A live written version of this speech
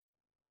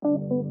Hey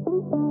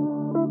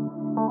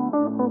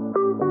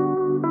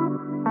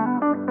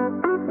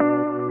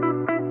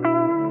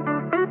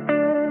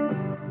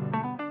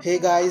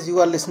guys, you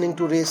are listening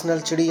to rational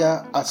Chidiya,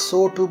 a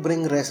show to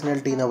bring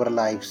rationality in our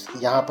lives।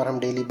 यहाँ पर हम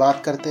daily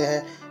बात करते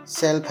हैं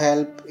सेल्फ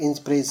हेल्प,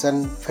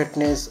 इंस्पिरेशन,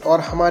 फिटनेस और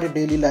हमारे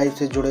डेली लाइफ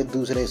से जुड़े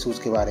दूसरे इशूज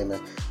के बारे में।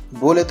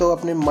 बोले तो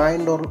अपने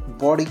माइंड और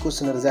बॉडी को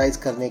सिनर्जाइज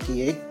करने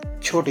की एक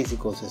छोटी सी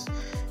कोशिश।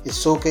 इस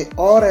शो के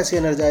और ऐसे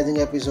एनर्जाइजिंग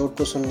एपिसोड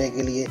को सुनने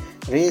के लिए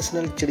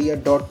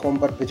rationalchidiya.com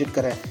पर विजिट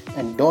करें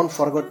and don't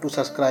forget to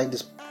subscribe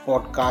this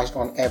podcast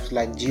on apps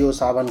like Jio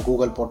Sawan,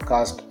 Google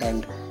podcast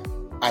and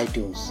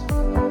iTunes।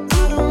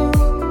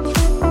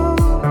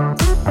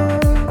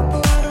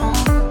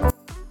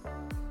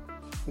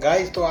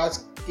 Guys, तो आज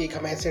एक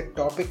हम ऐसे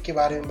टॉपिक के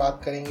बारे में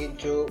बात करेंगे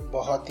जो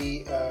बहुत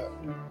ही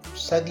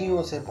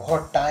सदियों से,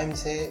 बहुत टाइम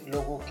से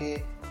लोगों के,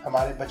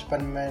 हमारे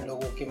बचपन में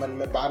लोगों के मन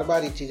में बार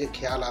बार ये चीज़ें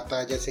ख्याल आता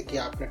है। जैसे कि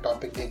आपने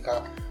टॉपिक देखा,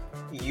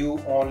 यू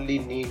ओनली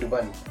नीड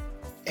वन।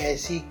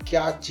 ऐसी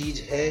क्या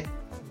चीज़ है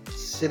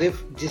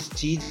सिर्फ जिस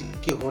चीज़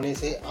के होने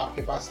से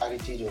आपके पास सारी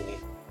चीज़ होगी।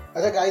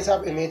 अच्छा गाइस,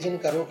 आप इमेजिन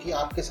करो कि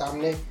आपके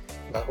सामने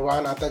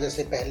भगवान आता।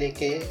 जैसे पहले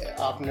के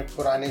आपने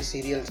पुराने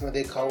सीरियल्स में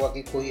देखा होगा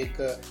कि कोई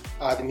एक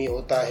आदमी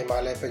होता है,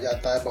 हिमालय पे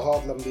जाता है,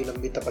 बहुत लंबी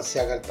लंबी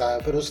तपस्या करता है,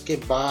 फिर उसके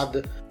बाद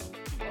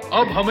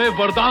अब हमें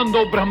वरदान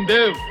दो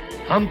ब्रह्मदेव।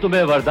 हम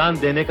तुम्हें वरदान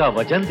देने का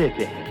वचन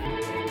देते हैं।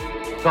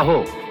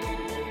 कहो,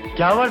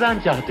 क्या वरदान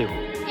चाहते हो?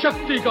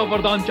 शक्ति का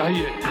वरदान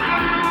चाहिए।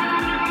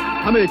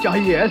 हमें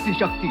चाहिए ऐसी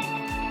शक्ति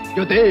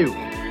जो देव,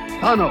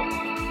 दानव,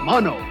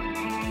 मानव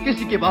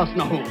किसी के पास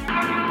न हो।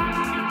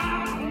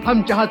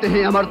 हम चाहते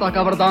हैं अमरता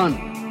का वरदान,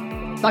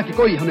 ताकि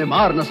कोई हमें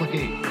मार न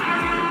सके।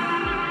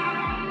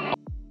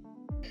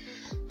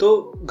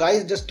 तो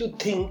गाइस, जस्ट टू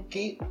थिंक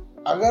कि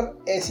अगर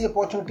ऐसी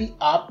अपॉर्चुनिटी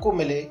आपको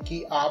मिले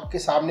कि आपके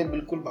सामने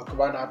बिल्कुल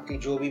भगवान, आपके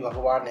जो भी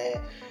भगवान है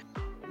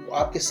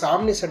आपके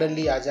सामने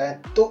सडनली आ जाए,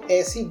 तो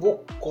ऐसी वो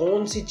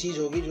कौन सी चीज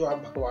होगी जो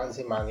आप भगवान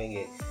से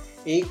मांगेंगे?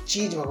 एक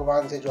चीज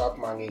भगवान से जो आप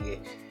मांगेंगे।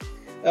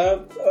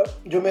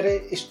 जो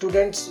मेरे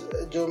स्टूडेंट्स,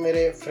 जो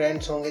मेरे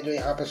फ्रेंड्स होंगे जो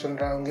यहाँ पे सुन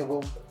रहे होंगे,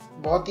 वो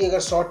बहुत ही अगर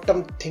शॉर्ट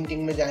टर्म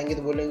थिंकिंग में जाएंगे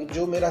तो बोलेंगे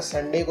जो मेरा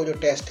संडे को जो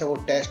टेस्ट है वो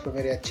टेस्ट में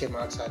मेरे अच्छे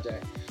मार्क्स आ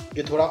जाए।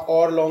 जो थोड़ा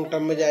और लॉन्ग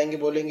टर्म में जाएंगे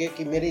बोलेंगे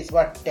कि मेरे इस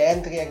बार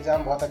 10th के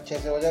एग्ज़ाम बहुत अच्छे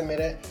से हो जाए,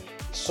 मेरे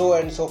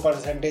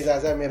 100% आ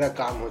जाए, मेरा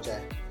काम हो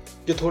जाए।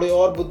 जो थोड़े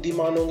और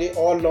बुद्धिमान होंगे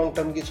और लॉन्ग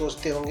टर्म की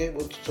सोचते होंगे,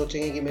 वो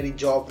सोचेंगे कि मेरी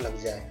जॉब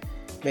लग जाए,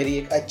 मेरी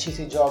एक अच्छी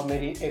सी जॉब,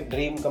 मेरी एक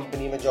ड्रीम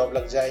कंपनी में जॉब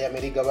लग जाए या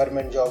मेरी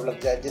गवर्नमेंट जॉब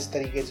लग जाए, जिस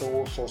तरीके से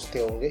वो सोचते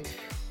होंगे।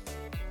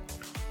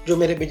 जो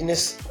मेरे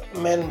बिजनेस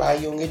मैन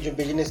भाई होंगे जो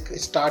बिजनेस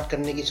स्टार्ट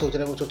करने की सोच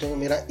रहे हैं, वो सोचेंगे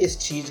मेरा इस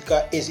चीज़ का,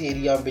 इस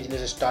एरिया में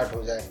बिजनेस स्टार्ट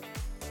हो जाए।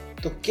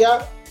 तो क्या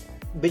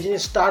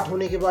बिजनेस स्टार्ट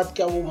होने के बाद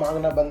क्या वो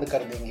मांगना बंद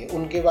कर देंगे?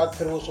 उनके बाद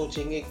फिर वो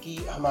सोचेंगे कि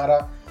हमारा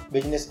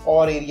बिजनेस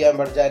और एरिया में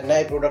बढ़ जाए,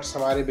 नए प्रोडक्ट्स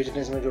हमारे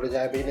बिजनेस में जुड़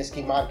जाए, बिजनेस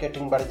की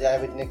मार्केटिंग बढ़ जाए,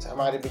 बिजनेस,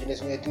 हमारे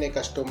बिजनेस में इतने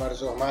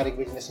कस्टमर्स हो, हमारे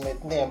बिजनेस में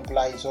इतने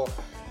एम्प्लॉइज़ हो,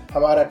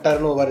 हमारा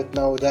टर्नओवर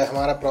इतना हो जाए,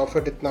 हमारा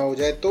प्रॉफिट इतना हो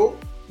जाए। तो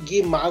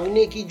ये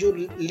मांगने की जो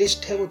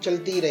लिस्ट है वो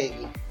चलती ही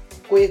रहेगी।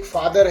 कोई एक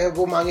फादर है,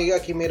 वो मांगेगा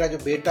कि मेरा जो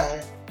बेटा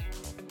है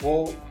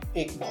वो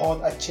एक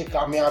बहुत अच्छे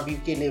कामयाबी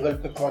के लेवल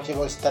पे पहुंचे,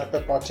 वो स्तर पे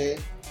पहुंचे।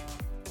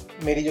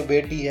 मेरी जो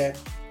बेटी है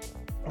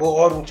वो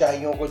और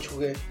ऊंचाइयों को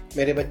छुए,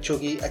 मेरे बच्चों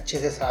की अच्छे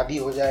से शादी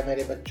हो जाए,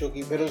 मेरे बच्चों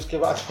की, फिर उसके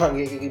बाद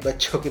मांगेगी कि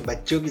बच्चों के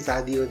बच्चों की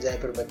शादी हो जाए,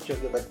 फिर बच्चों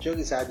के बच्चों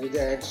की शादी हो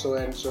जाए, एंड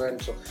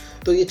सो।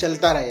 तो ये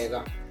चलता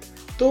रहेगा।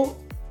 तो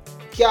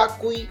क्या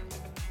कोई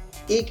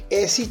एक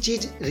ऐसी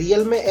चीज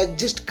रियल में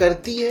एग्जिस्ट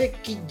करती है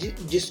कि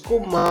जिसको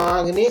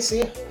मांगने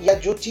से, या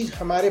जो चीज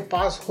हमारे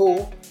पास हो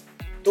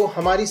तो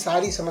हमारी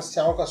सारी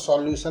समस्याओं का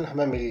सॉल्यूशन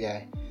हमें मिल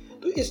जाए?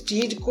 तो इस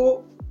चीज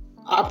को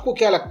आपको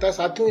क्या लगता है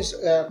साथियों? इस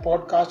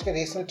पॉडकास्ट के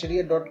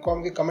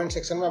rationalchidiya.com के कमेंट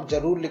सेक्शन में आप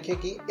जरूर लिखें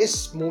कि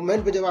इस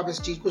मोमेंट पे जब आप इस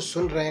चीज को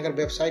सुन रहे हैं, अगर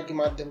वेबसाइट के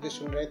माध्यम से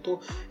सुन रहे हैं,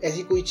 तो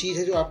ऐसी कोई चीज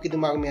है जो आपके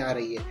दिमाग में आ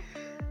रही है।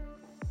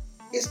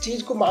 इस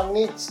चीज़ को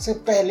मांगने से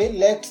पहले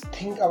let's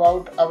think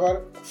about our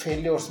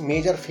failures,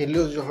 major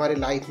failures जो हमारे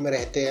लाइफ में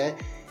रहते हैं,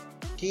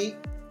 कि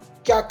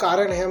क्या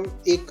कारण है।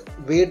 हम एक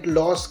वेट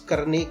लॉस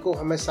करने को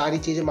हमें सारी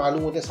चीज़ें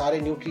मालूम होते हैं, सारे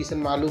न्यूट्रिशन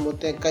मालूम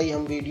होते हैं, कई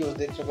हम वीडियोस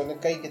देख चुके होते हैं,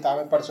 कई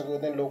किताबें पढ़ चुके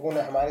होते हैं, लोगों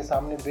ने हमारे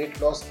सामने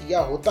वेट लॉस किया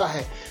होता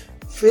है,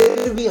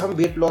 फिर भी हम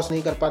वेट लॉस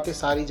नहीं कर पाते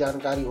सारी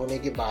जानकारी होने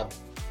के बाद।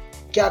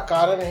 क्या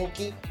कारण है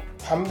कि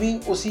हम भी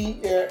उसी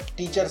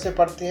टीचर से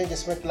पढ़ते हैं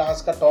जिसमें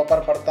क्लास का टॉपर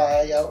पढ़ता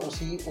है, या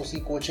उसी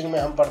कोचिंग में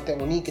हम पढ़ते हैं,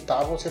 उन्हीं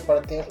किताबों से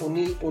पढ़ते हैं,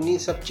 उन्हीं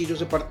सब चीज़ों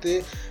से पढ़ते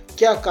हैं।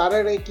 क्या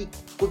कारण है कि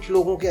कुछ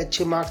लोगों के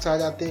अच्छे मार्क्स आ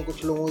जाते हैं,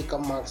 कुछ लोगों के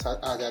कम मार्क्स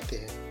आ जाते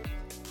हैं?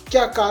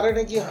 क्या कारण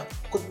है कि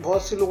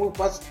बहुत से लोगों के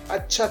पास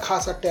अच्छा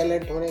खासा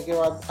टैलेंट होने के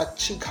बाद,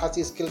 अच्छी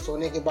खासी स्किल्स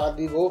होने के बाद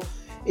भी वो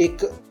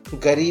एक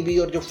गरीबी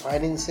और जो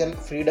फाइनेंशियल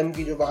फ्रीडम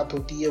की जो बात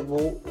होती है, वो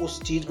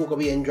उस चीज़ को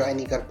कभी एंजॉय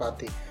नहीं कर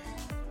पाते?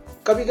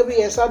 कभी कभी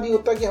ऐसा भी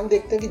होता है कि हम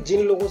देखते हैं कि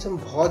जिन लोगों से हम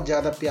बहुत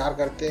ज़्यादा प्यार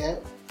करते हैं,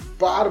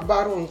 बार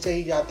बार उनसे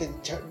ही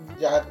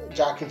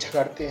जाके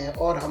झगड़ते हैं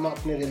और हम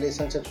अपने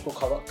रिलेशनशिप्स को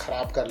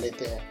खराब कर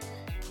लेते हैं।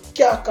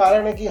 क्या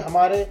कारण है कि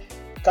हमारे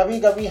कभी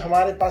कभी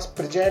हमारे पास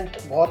प्रेजेंट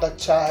बहुत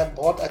अच्छा है,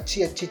 बहुत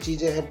अच्छी अच्छी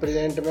चीज़ें हैं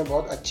प्रेजेंट में,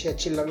 बहुत अच्छी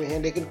अच्छी लम्हे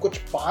हैं, लेकिन कुछ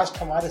पास्ट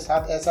हमारे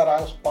साथ ऐसा रहा,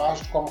 उस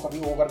पास्ट को हम कभी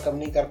ओवरकम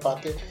नहीं कर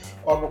पाते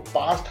और वो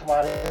पास्ट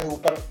हमारे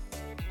ऊपर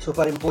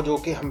सुपर इम्पोज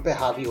होके हम पे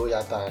हावी हो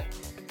जाता है।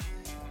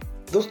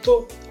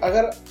 दोस्तों,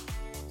 अगर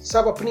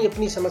सब अपनी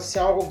अपनी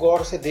समस्याओं को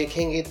गौर से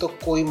देखेंगे तो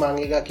कोई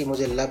मांगेगा कि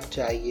मुझे लव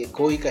चाहिए,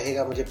 कोई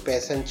कहेगा मुझे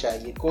पैसन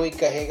चाहिए, कोई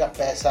कहेगा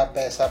पैसा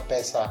पैसा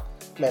पैसा,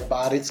 मैं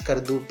बारिश कर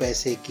दूं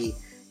पैसे की,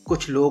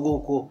 कुछ लोगों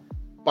को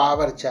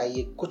पावर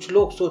चाहिए, कुछ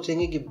लोग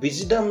सोचेंगे कि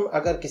विजडम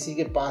अगर किसी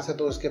के पास है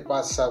तो उसके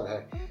पास सब है,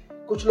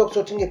 कुछ लोग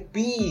सोचेंगे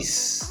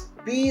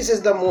piece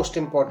is the most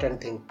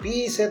important thing,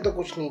 piece है तो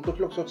कुछ नहीं,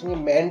 कुछ लोग सोचेंगे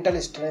मेंटल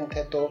स्ट्रेंथ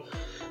है तो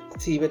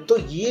सीवे। तो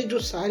ये जो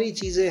सारी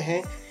चीज़ें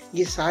हैं,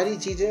 ये सारी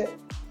चीज़ें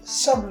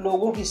सब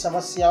लोगों की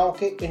समस्याओं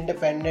के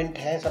इंडिपेंडेंट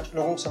हैं, सब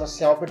लोगों की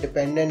समस्याओं पे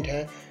डिपेंडेंट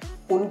हैं,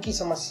 उनकी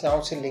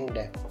समस्याओं से लिंक्ड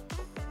है।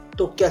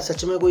 तो क्या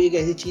सच में कोई एक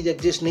ऐसी चीज़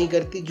एग्जिस्ट नहीं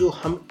करती जो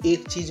हम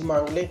एक चीज़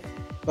मांग लें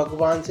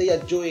भगवान से, या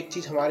जो एक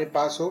चीज़ हमारे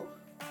पास हो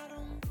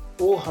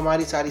वो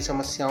हमारी सारी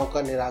समस्याओं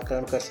का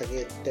निराकरण कर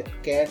सके?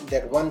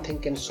 that one thing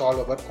can solve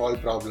our all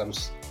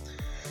problems।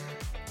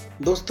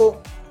 दोस्तों,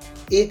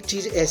 एक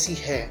चीज़ ऐसी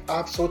है,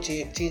 आप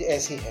सोचिए एक चीज़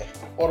ऐसी है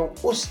और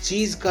उस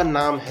चीज़ का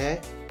नाम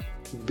है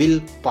विल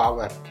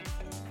पावर।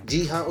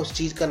 जी हाँ, उस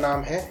चीज़ का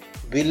नाम है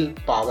विल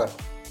पावर।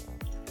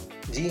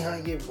 जी हाँ,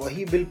 ये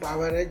वही विल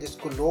पावर है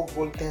जिसको लोग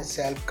बोलते हैं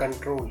सेल्फ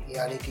कंट्रोल,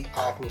 यानी कि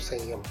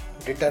आत्मसंयम,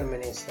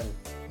 डिटर्मिनेशन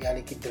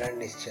यानी कि दृढ़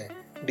निश्चय,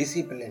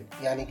 डिसिप्लिन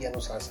यानी कि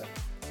अनुशासन।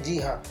 जी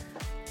हाँ,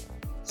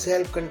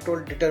 सेल्फ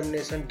कंट्रोल,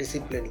 डिटर्मिनेशन,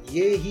 डिसिप्लिन,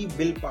 ये ही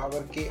विल पावर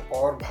के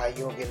और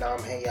भाइयों के नाम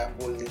हैं, या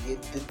बोल दीजिए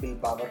विल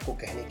पावर को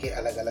कहने के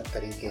अलग अलग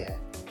तरीके हैं।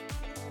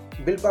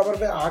 विल पावर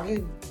में आगे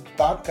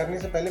बात करने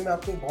से पहले मैं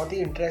आपको बहुत ही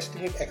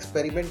इंटरेस्टिंग एक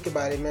एक्सपेरिमेंट के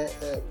बारे में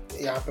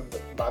यहाँ पे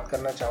बात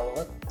करना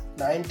चाहूँगा।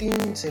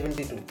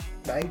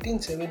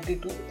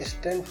 1972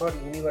 स्टैनफोर्ड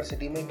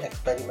यूनिवर्सिटी में एक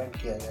एक्सपेरिमेंट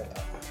किया गया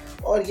था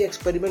और ये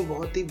एक्सपेरिमेंट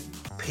बहुत ही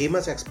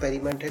फेमस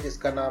एक्सपेरिमेंट है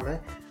जिसका नाम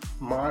है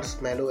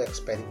मार्शमैलो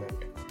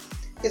एक्सपेरिमेंट।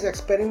 इस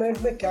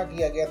एक्सपेरिमेंट में क्या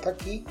किया गया था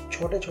कि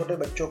छोटे छोटे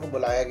बच्चों को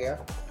बुलाया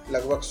गया,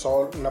 लगभग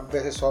 90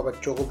 से 100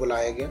 बच्चों को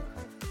बुलाया गया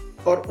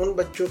और उन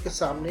बच्चों के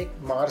सामने एक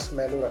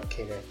मार्शमैलो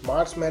रखे गए।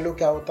 मार्शमैलो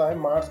क्या होता है?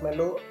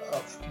 मार्शमैलो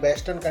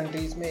वेस्टर्न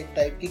कंट्रीज में एक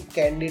टाइप की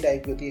कैंडी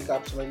टाइप की होती है,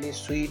 आप समझ लीजिए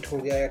स्वीट हो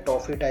गया या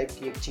टॉफ़ी टाइप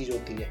की एक चीज़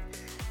होती है,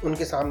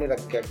 उनके सामने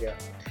रख गया।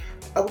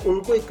 अब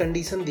उनको एक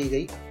कंडीशन दी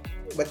गई,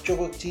 बच्चों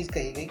को एक चीज़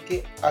कही गई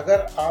कि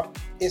अगर आप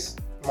इस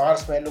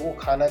मार्शमैलो को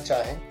खाना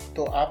चाहें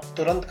तो आप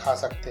तुरंत खा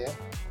सकते हैं,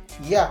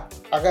 या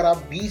अगर आप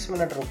 20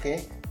 मिनट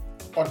रुकें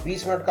और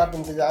 20 मिनट का आप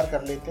इंतज़ार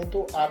कर लेते हैं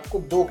तो आपको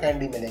 2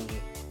 कैंडी मिलेंगे,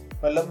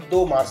 मतलब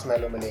 2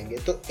 मार्शमैलो मिलेंगे।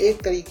 तो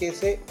एक तरीके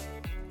से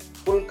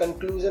फुल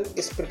कंक्लूजन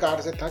इस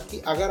प्रकार से था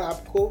कि अगर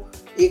आपको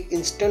एक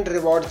इंस्टेंट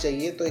रिवॉर्ड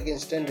चाहिए तो एक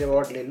इंस्टेंट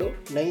रिवॉर्ड ले लो,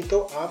 नहीं तो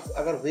आप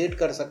अगर वेट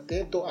कर सकते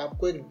हैं तो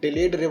आपको एक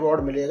डिलेड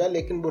रिवॉर्ड मिलेगा,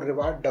 लेकिन वो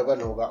रिवॉर्ड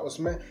डबल होगा,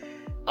 उसमें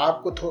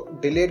आपको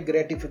डिलेड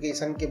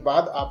ग्रेटिफिकेशन के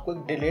बाद आपको एक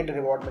डिलेड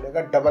रिवॉर्ड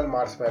मिलेगा, डबल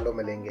मार्शमैलो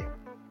मिलेंगे।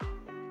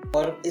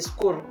 और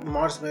इसको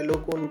मार्शमैलो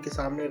को उनके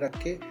सामने रख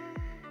के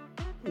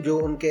जो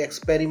उनके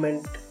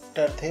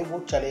एक्सपेरिमेंटर थे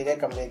वो चले गए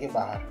कमरे के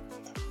बाहर,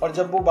 और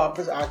जब वो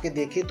वापस आके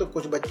देखे तो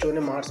कुछ बच्चों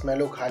ने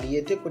मार्शमैलो खा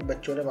लिए थे, कुछ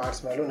बच्चों ने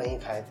मार्शमैलो नहीं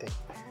खाए थे।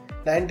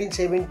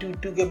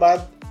 1972 के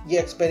बाद ये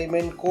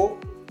एक्सपेरिमेंट को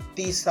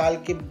 30 साल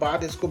के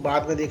बाद इसको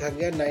बाद में देखा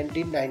गया।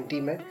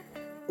 1990 में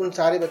उन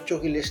सारे बच्चों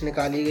की लिस्ट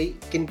निकाली गई,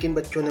 किन किन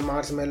बच्चों ने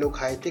मार्शमैलो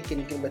खाए थे,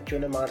 किन किन बच्चों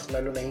ने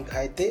मार्शमैलो नहीं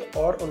खाए थे,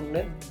 और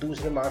उन्होंने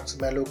दूसरे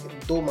मार्शमैलो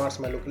 2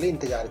 मार्शमैलो के लिए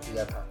इंतज़ार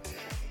किया था।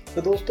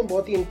 तो दोस्तों,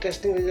 बहुत ही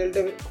इंटरेस्टिंग रिजल्ट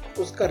है।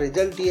 उसका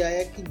रिजल्ट ये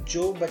आया कि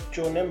जो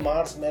बच्चों ने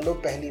मार्शमैलो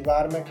पहली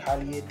बार में खा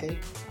लिए थे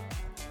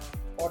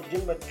और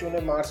जिन बच्चों ने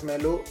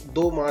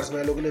 2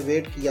 मार्शमैलो के लिए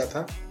वेट किया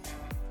था,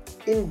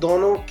 इन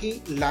दोनों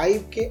की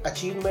लाइफ के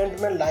अचीवमेंट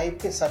में, लाइफ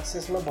के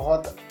सक्सेस में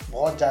बहुत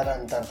ज़्यादा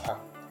अंतर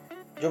था।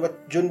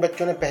 जिन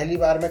बच्चों ने पहली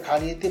बार में खा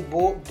लिए थे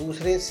वो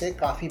दूसरे से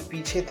काफ़ी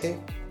पीछे थे।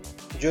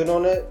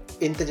 जिन्होंने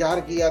इंतज़ार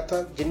किया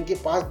था, जिनके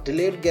पास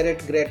डिलेड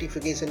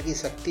ग्रेटिफिकेशन की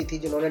शक्ति थी,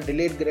 जिन्होंने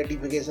डिलेड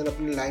ग्रेटिफिकेशन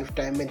अपनी लाइफ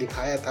टाइम में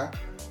दिखाया था,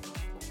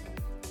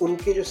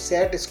 उनके जो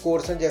सेट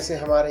स्कोर्स हैं, जैसे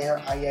हमारे यहाँ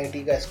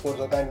IIT का स्कोर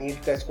होता है,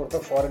 नीट का स्कोर, तो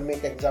फॉरेन में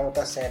एक एग्ज़ाम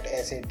होता है सेट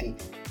SAT,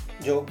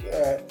 जो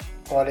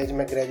कॉलेज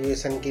में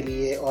ग्रेजुएशन के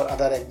लिए और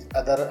अदर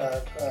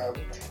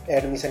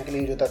एडमिशन के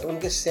लिए होता है। तो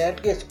उनके सेट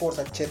के स्कोर्स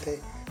अच्छे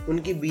थे,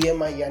 उनकी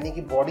BMI यानी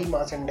कि बॉडी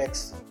मास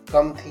इंडेक्स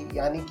कम थी,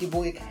 यानी कि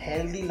वो एक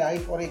हेल्दी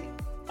लाइफ और एक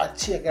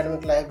अच्छी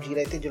एकेडमिक लाइफ जी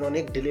रहे थे, जिन्होंने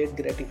एक डिलेड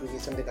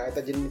ग्रेटिफिकेशन दिखाया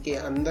था, जिनके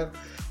अंदर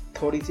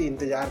थोड़ी सी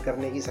इंतज़ार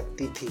करने की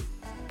शक्ति थी।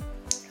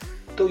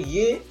 तो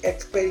ये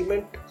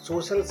एक्सपेरिमेंट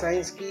सोशल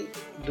साइंस की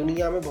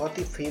दुनिया में बहुत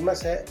ही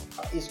फेमस है।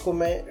 इसको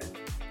मैं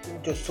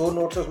जो शो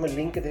नोट्स है उसमें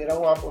लिंक दे रहा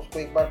हूँ, आप उसको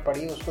एक बार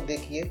पढ़िए, उसको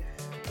देखिए।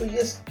 तो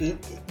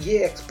ये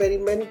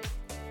एक्सपेरिमेंट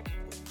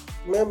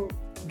में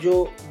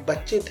जो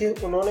बच्चे थे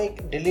उन्होंने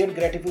एक डिलेड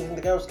ग्रेटिफिकेशन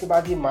दिखाया। उसके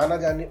बाद ये माना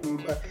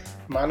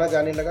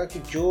जाने लगा कि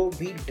जो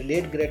भी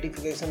डिलेड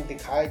ग्रेटिफिकेशन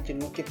दिखाए,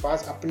 जिनके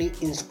पास अपनी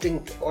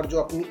इंस्टिंक्ट और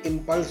जो अपनी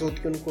इम्पल्स होती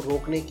है उनको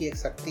रोकने की एक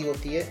शक्ति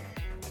होती है,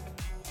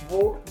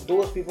 वो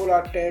those people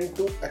are tend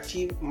to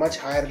achieve much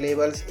higher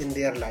levels in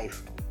their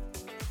life.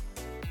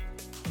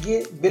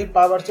 ये विल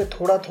पावर से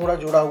थोड़ा थोड़ा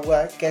जुड़ा हुआ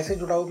है, कैसे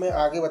जुड़ा हुआ मैं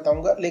आगे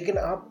बताऊंगा, लेकिन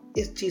आप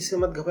इस चीज़ से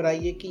मत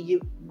घबराइए कि ये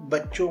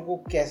बच्चों को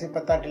कैसे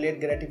पता डिलेड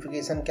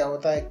ग्रेटिफिकेशन क्या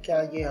होता है,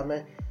 क्या ये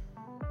हमें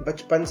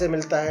बचपन से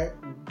मिलता है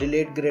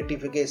डिलेड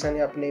ग्रेटिफिकेशन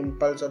या अपने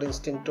इम्पल्स और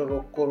इंस्टिंक्ट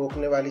को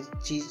रोकने वाली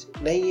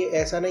चीज़ नहीं, ये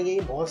ऐसा नहीं है,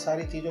 ये बहुत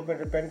सारी चीज़ों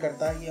पर डिपेंड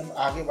करता है। ये हम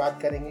आगे बात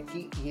करेंगे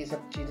कि ये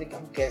सब चीज़ें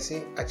हम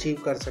कैसे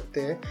अचीव कर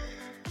सकते हैं।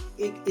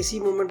 एक इसी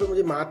मोमेंट पे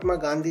मुझे महात्मा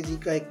गांधी जी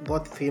का एक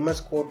बहुत फेमस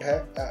कोट है,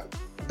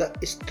 the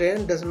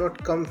strength does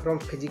not come from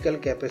physical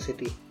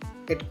capacity,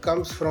 it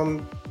comes from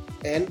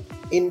N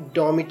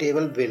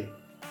indomitable will.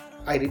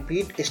 I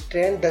repeat,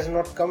 strength does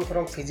not come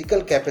from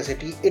physical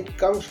capacity, it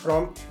comes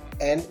from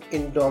N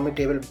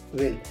indomitable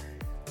will.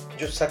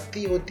 जो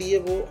शक्ति होती है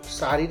वो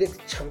शारीरिक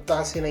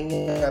क्षमता से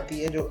नहीं आती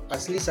है, जो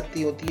असली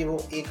शक्ति होती है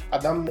वो एक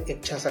अदम्य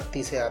इच्छा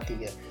शक्ति से आती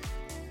है।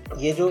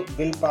 ये जो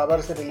विल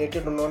पावर से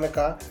रिलेटेड उन्होंने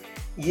कहा,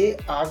 ये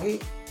आगे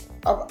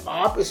अब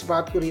आप इस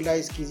बात को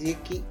रियलाइज़ कीजिए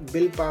कि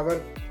विल पावर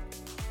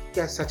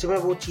क्या सच में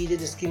वो चीज़ है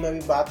जिसकी मैं अभी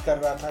बात कर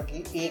रहा था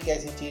कि एक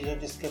ऐसी चीज़ हो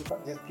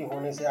जिसकी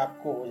होने से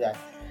आपको हो जाए।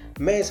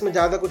 मैं इसमें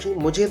ज़्यादा कुछ नहीं,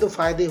 मुझे तो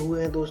फ़ायदे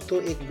हुए हैं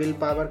दोस्तों। एक विल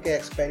पावर के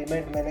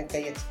एक्सपेरिमेंट, मैंने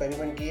कई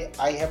एक्सपेरिमेंट किए,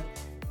 I have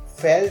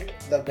felt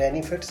the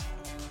benefits.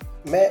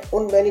 मैं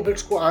उन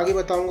बेनिफिट्स को आगे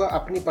बताऊंगा,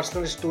 अपनी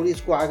पर्सनल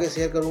स्टोरीज को आगे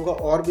शेयर करूंगा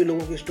और भी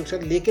लोगों की स्टोरी के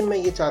साथ, लेकिन मैं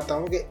ये चाहता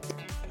हूँ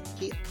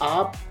कि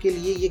आपके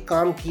लिए ये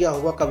काम किया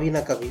होगा कभी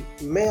ना कभी।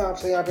 मैं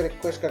आपसे यहाँ पे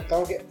रिक्वेस्ट करता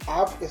हूँ कि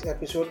आप इस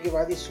एपिसोड के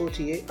बाद ये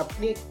सोचिए,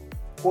 अपनी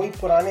कोई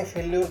पुराने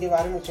फेलियर के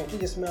बारे में सोचिए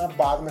जिसमें आप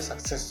बाद में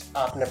सक्सेस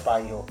आपने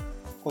पाई हो।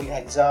 कोई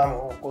एग्ज़ाम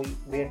हो, कोई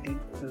वेट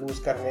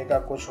लूज़ करने का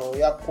कुछ हो,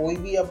 या कोई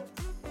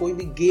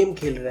भी गेम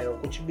खेल रहे हो,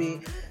 कुछ भी,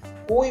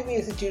 कोई भी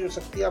ऐसी चीज़ हो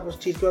सकती है। आप उस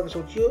चीज़ के बारे में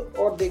सोचिए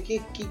और देखिए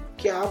कि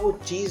क्या वो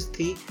चीज़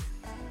थी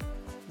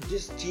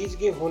जिस चीज़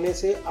के होने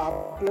से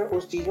आपने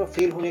उस चीज़ में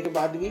फेल होने के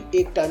बाद भी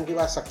एक टाइम के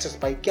बाद सक्सेस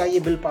पाई। क्या ये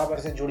विल पावर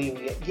से जुड़ी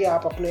हुई है? ये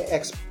आप अपने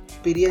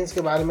एक्सपीरियंस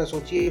के बारे में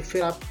सोचिए,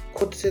 फिर आप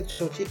खुद से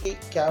सोचिए कि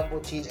क्या वो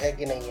चीज़ है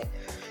कि नहीं है।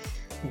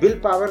 विल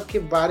पावर के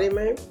बारे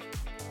में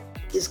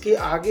इसके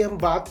आगे हम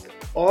बात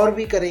और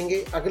भी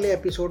करेंगे, अगले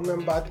एपिसोड में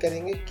हम बात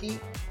करेंगे कि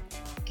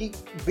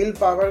विल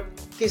पावर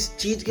किस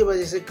चीज़ की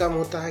वजह से कम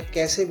होता है,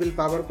 कैसे विल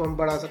पावर को हम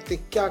बढ़ा सकते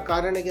हैं, क्या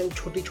कारण है कि हम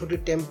छोटी छोटी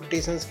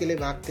टेम्पटेशंस के लिए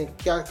भागते हैं,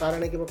 क्या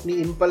कारण है कि हम अपनी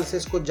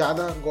इम्पल्सेस को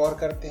ज़्यादा गौर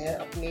करते हैं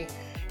अपनी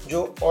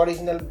जो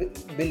ओरिजिनल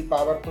विल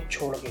पावर को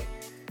छोड़ के।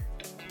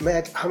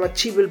 हम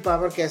अच्छी विल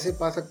पावर कैसे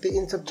पा सकते हैं,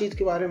 इन सब चीज़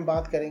के बारे में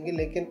बात करेंगे,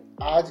 लेकिन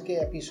आज के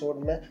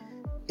एपिसोड में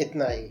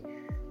इतना ही।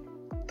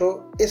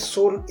 तो इस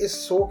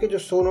शो के जो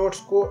शो नोट्स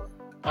को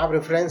आप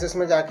रेफरेंसेस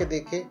में जाके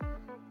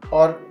देखें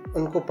और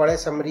उनको पढ़ें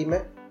समरी में,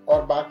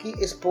 और बाकी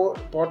इस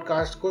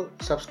पॉडकास्ट को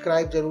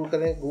सब्सक्राइब जरूर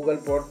करें गूगल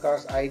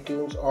पॉडकास्ट,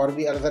 आईट्यून्स और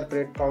भी अदर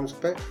प्लेटफॉर्म्स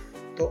पे।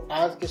 तो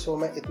आज के शो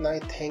में इतना ही।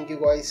 Thank you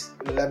guys,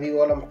 love you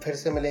all. हम फिर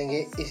से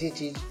मिलेंगे इसी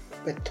चीज़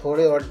पे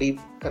थोड़े और डीप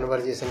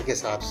कन्वर्जेशन के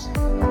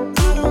साथ।